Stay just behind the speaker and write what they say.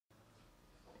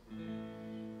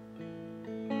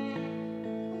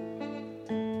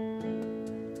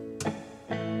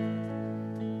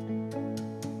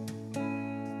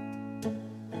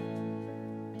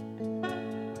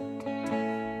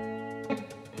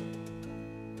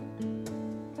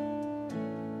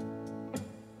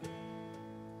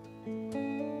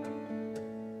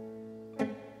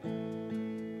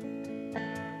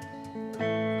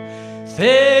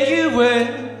Fare you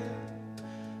well,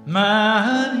 my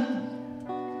honey.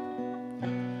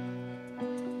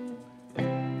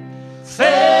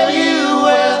 Fare you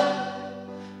well,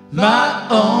 my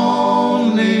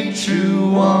only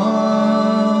true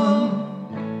one.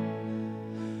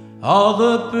 All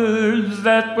the birds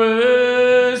that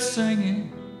were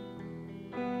singing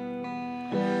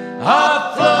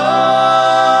are flown,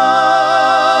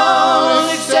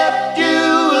 except you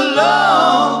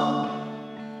alone.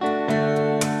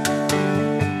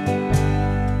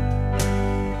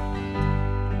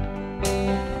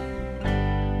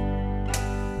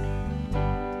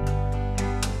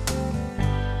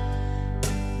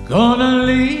 Gonna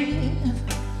leave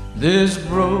this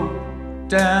broke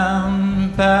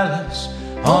down palace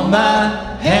on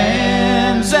my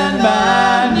hands and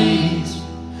my knees.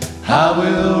 I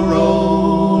will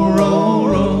roll, roll,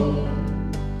 roll,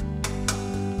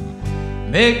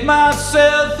 make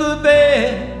myself a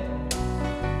bed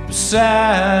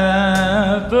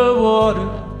beside the water.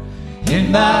 In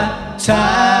my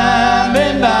time,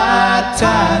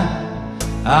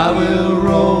 I will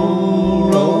roll,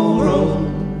 roll, roll.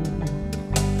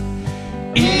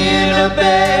 In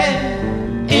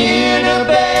a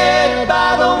bed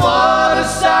by the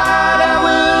waterside, I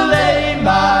will lay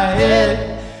my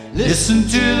head, listen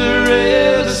to the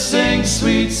river sing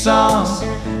sweet songs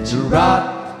to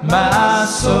rock my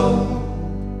soul.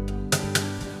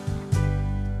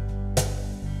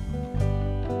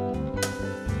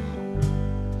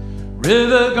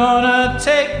 River gonna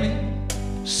take me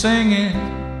singing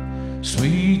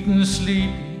sweet and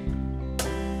sleepy.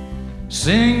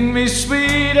 Sing me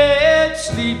sweet and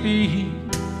sleepy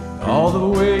all the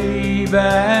way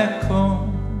back home.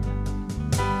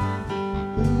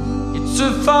 It's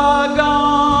a far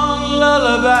gone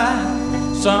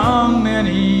lullaby sung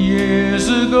many years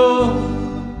ago.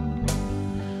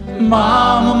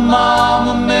 Mama,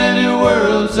 mama, many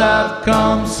worlds I've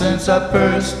come since I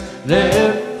first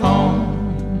left home.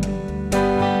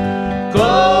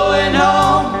 Going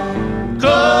home,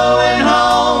 going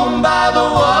home by the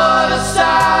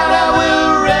waterside, I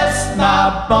will rest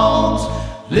my bones,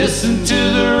 listen to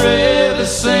the river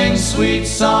sing sweet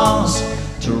songs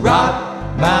to rock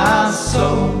my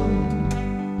soul.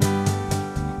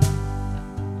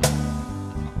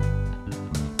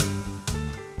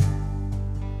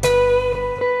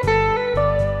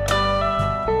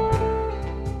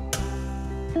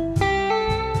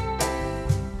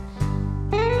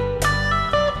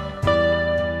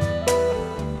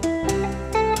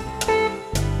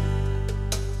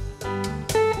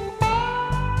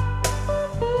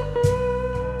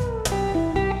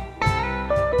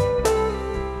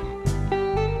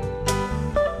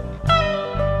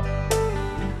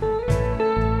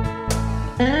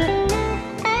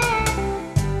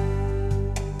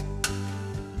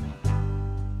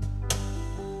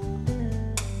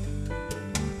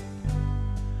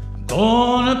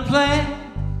 Gonna plant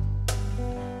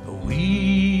a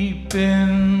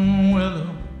weeping willow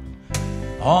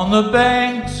on the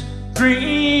bank's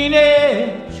green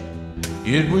edge.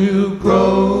 It will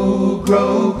grow,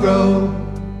 grow, grow,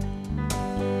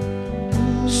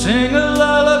 sing a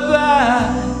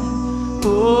lullaby,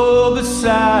 oh,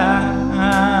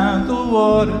 beside the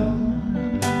water.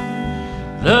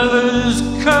 Lovers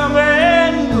come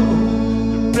and go,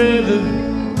 the river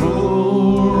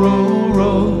roll, roll,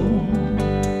 roll.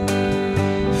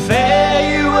 Fare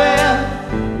you well,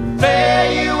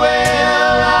 fare you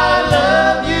well, I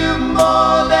love you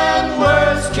more than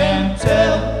words can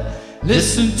tell.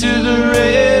 Listen to the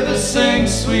river sing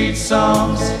sweet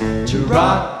songs to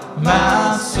rock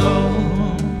my soul.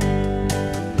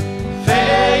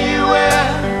 Fare you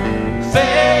well,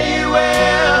 fare you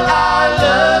well, I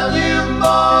love you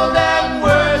more than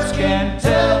words can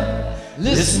tell.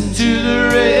 Listen to the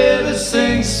river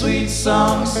sing sweet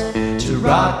songs to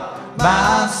rock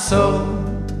my soul.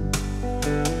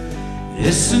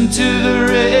 Listen to the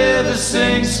river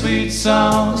sing sweet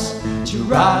songs to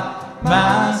rock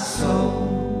my soul.